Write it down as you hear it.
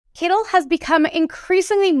Kittle has become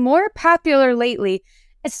increasingly more popular lately,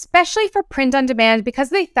 especially for print on demand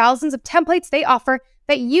because of the thousands of templates they offer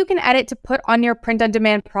that you can edit to put on your print on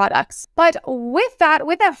demand products. But with that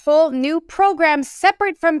whole new program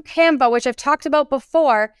separate from Canva, which I've talked about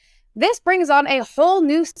before, this brings on a whole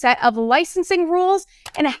new set of licensing rules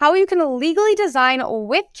and how you can legally design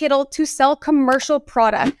with Kittle to sell commercial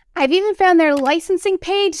products. I've even found their licensing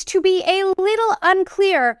page to be a little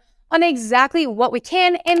unclear on exactly what we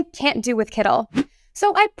can and can't do with Kittle.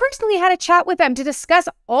 So I personally had a chat with them to discuss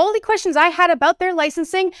all the questions I had about their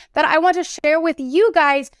licensing that I want to share with you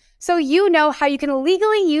guys so you know how you can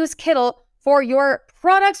legally use Kittle for your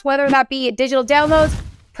products, whether that be digital downloads,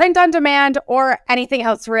 print on demand, or anything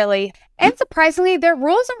else really. And surprisingly, their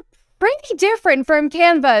rules are pretty different from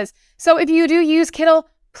Canva's. So if you do use Kittle,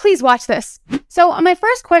 please watch this. So my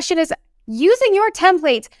first question is, using your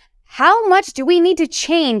templates, how much do we need to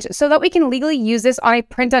change so that we can legally use this on a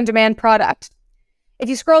print on demand product? If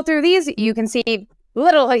you scroll through these, you can see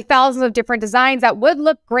literally thousands of different designs that would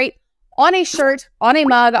look great on a shirt, on a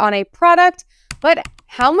mug, on a product, but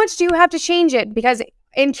how much do you have to change it? Because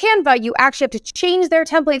in Canva, you actually have to change their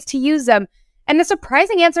templates to use them. And the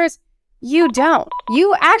surprising answer is you don't.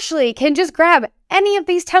 You actually can just grab any of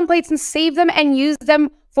these templates and save them and use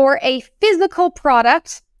them for a physical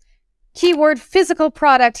product. Keyword physical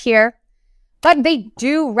product here. But they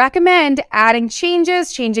do recommend adding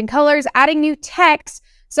changes, changing colors, adding new text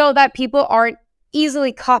so that people aren't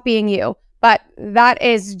easily copying you. But that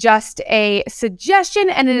is just a suggestion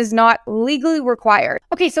and it is not legally required.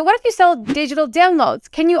 Okay, so what if you sell digital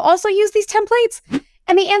downloads? Can you also use these templates?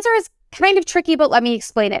 And the answer is kind of tricky, but let me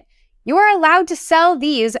explain it. You are allowed to sell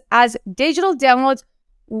these as digital downloads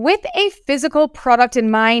with a physical product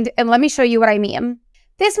in mind. And let me show you what I mean.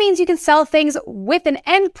 This means you can sell things with an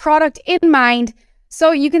end product in mind.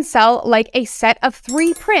 So you can sell like a set of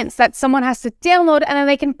 3 prints that someone has to download and then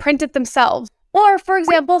they can print it themselves. Or for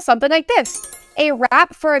example, something like this, a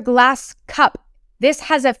wrap for a glass cup. This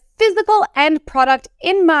has a physical end product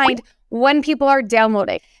in mind when people are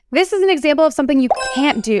downloading. This is an example of something you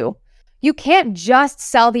can't do. You can't just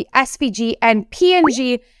sell the SVG and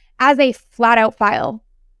PNG as a flat out file.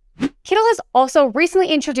 Kittl has also recently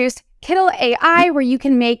introduced Kittl AI, where you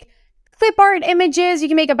can make clip art images. You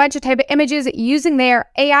can make a bunch of type of images using their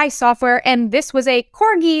AI software. And this was a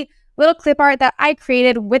corgi little clip art that I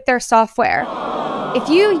created with their software. If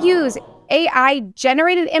you use AI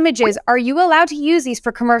generated images, are you allowed to use these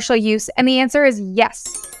for commercial use? And the answer is yes.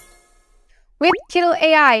 With Kittl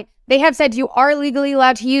AI, they have said you are legally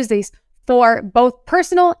allowed to use these for both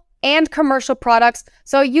personal and commercial products.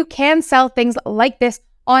 So you can sell things like this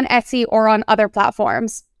on Etsy or on other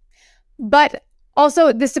platforms. But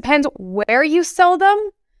also, this depends where you sell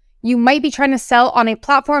them. You might be trying to sell on a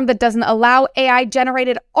platform that doesn't allow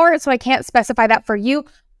AI-generated art, so I can't specify that for you.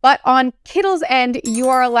 But on Kittl's end, you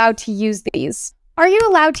are allowed to use these. Are you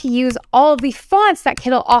allowed to use all of the fonts that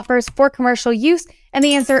Kittl offers for commercial use? And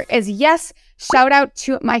the answer is yes. Shout out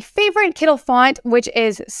to my favorite Kittl font, which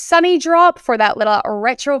is Sunny Drop, for that little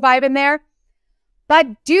retro vibe in there.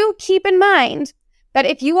 But do keep in mind that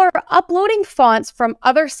if you are uploading fonts from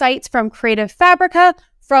other sites, from Creative Fabrica,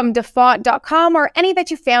 from defont.com, or any that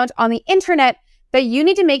you found on the internet, that you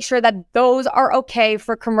need to make sure that those are okay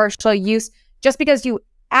for commercial use. Just because you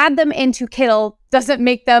add them into Kittl doesn't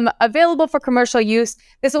make them available for commercial use.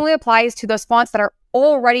 This only applies to those fonts that are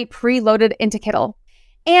already preloaded into Kittl.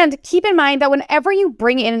 And keep in mind that whenever you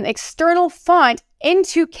bring in an external font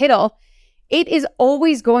into Kittl, it is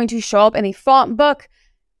always going to show up in the font book,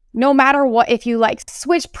 no matter what, if you like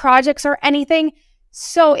switch projects or anything.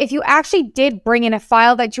 So if you actually did bring in a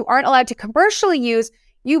file that you aren't allowed to commercially use,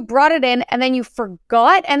 you brought it in and then you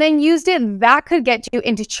forgot and then used it, that could get you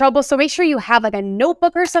into trouble. So make sure you have like a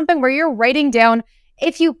notebook or something where you're writing down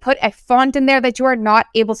if you put a font in there that you are not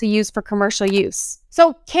able to use for commercial use.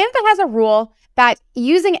 So Canva has a rule that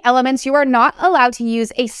using elements, you are not allowed to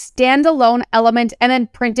use a standalone element and then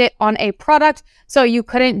print it on a product. So you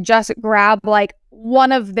couldn't just grab like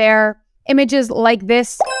one of their images like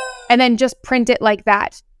this and then just print it like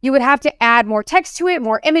that. You would have to add more text to it,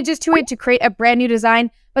 more images to it to create a brand new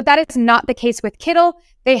design, but that is not the case with Kittl.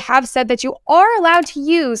 They have said that you are allowed to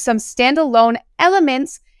use some standalone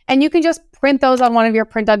elements and you can just print those on one of your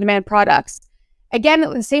print-on-demand products. Again,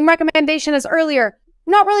 the same recommendation as earlier.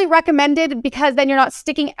 Not really recommended because then you're not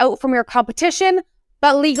sticking out from your competition,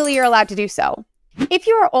 but legally you're allowed to do so. If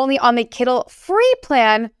you are only on the Kittl free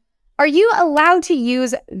plan, are you allowed to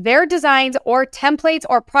use their designs or templates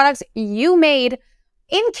or products you made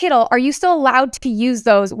in Kittl? Are you still allowed to use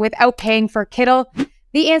those without paying for Kittl?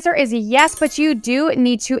 The answer is yes, but you do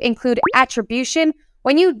need to include attribution,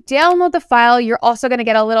 When you download the file, you're also going to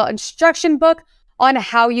get a little instruction book on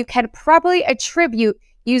how you can properly attribute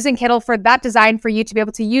using Kittle for that design for you to be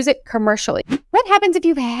able to use it commercially. What happens if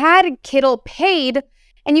you've had Kittle paid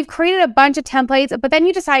and you've created a bunch of templates, but then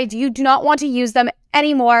you decide you do not want to use them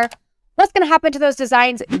anymore? What's going to happen to those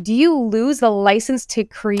designs? Do you lose the license to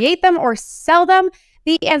create them or sell them?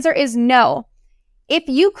 The answer is no. If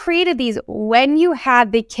you created these when you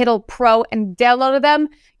had the Kittle Pro and downloaded them,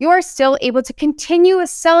 you are still able to continue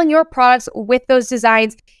selling your products with those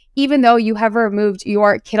designs, even though you have removed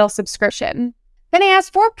your Kittle subscription. Then I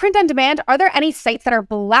asked, for print on demand, are there any sites that are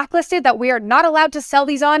blacklisted that we are not allowed to sell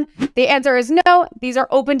these on? The answer is no. These are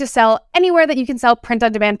open to sell anywhere that you can sell print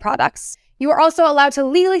on demand products. You are also allowed to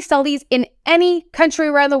legally sell these in any country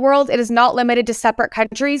around the world. It is not limited to separate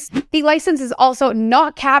countries. The license is also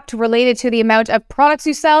not capped related to the amount of products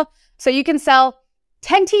you sell. So you can sell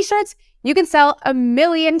 10 t-shirts, you can sell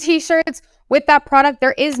 1,000,000 t-shirts with that product.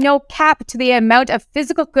 There is no cap to the amount of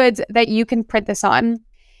physical goods that you can print this on.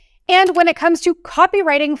 And when it comes to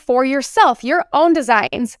copywriting for yourself, your own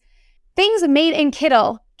designs, things made in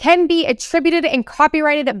Kittle can be attributed and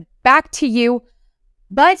copyrighted back to you.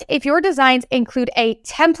 But if your designs include a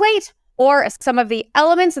template or some of the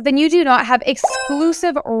elements, then you do not have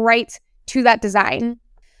exclusive rights to that design.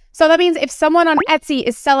 So that means if someone on Etsy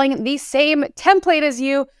is selling the same template as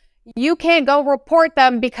you, you can't go report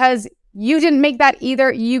them because you didn't make that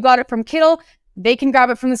either. You got it from Kittle. They can grab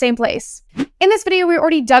it from the same place. In this video, we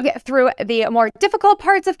already dug through the more difficult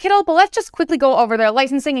parts of Kittle, but let's just quickly go over their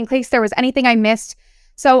licensing in case there was anything I missed.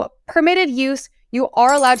 So permitted use. You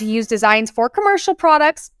are allowed to use designs for commercial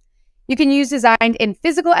products. You can use designs in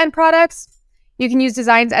physical end products. You can use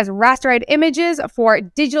designs as rasterized images for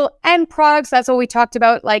digital end products. That's what we talked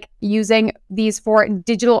about, like using these for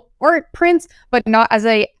digital art prints, but not as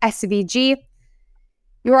a SVG.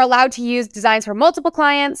 You are allowed to use designs for multiple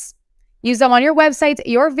clients. Use them on your websites,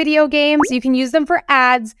 your video games. You can use them for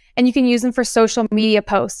ads, and you can use them for social media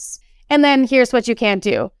posts. And then here's what you can't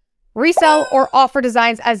do. Resell or offer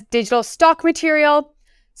designs as digital stock material,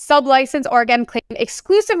 sub-license, or again, claim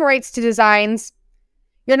exclusive rights to designs.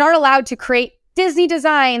 You're not allowed to create Disney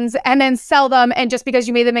designs and then sell them, and just because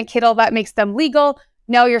you made them in Kittle, that makes them legal.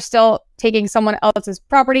 No, you're still taking someone else's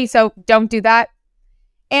property, so don't do that.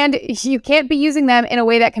 And you can't be using them in a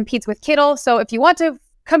way that competes with Kittle. So if you want to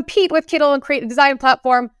compete with Kittle and create a design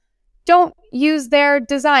platform, don't use their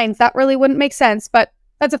designs. That really wouldn't make sense, but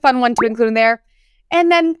that's a fun one to include in there. And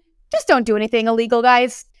then just don't do anything illegal,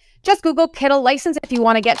 guys. Just Google Kittle license if you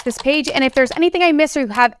want to get to this page. And if there's anything I missed or you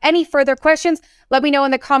have any further questions, let me know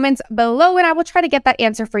in the comments below and I will try to get that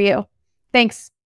answer for you. Thanks.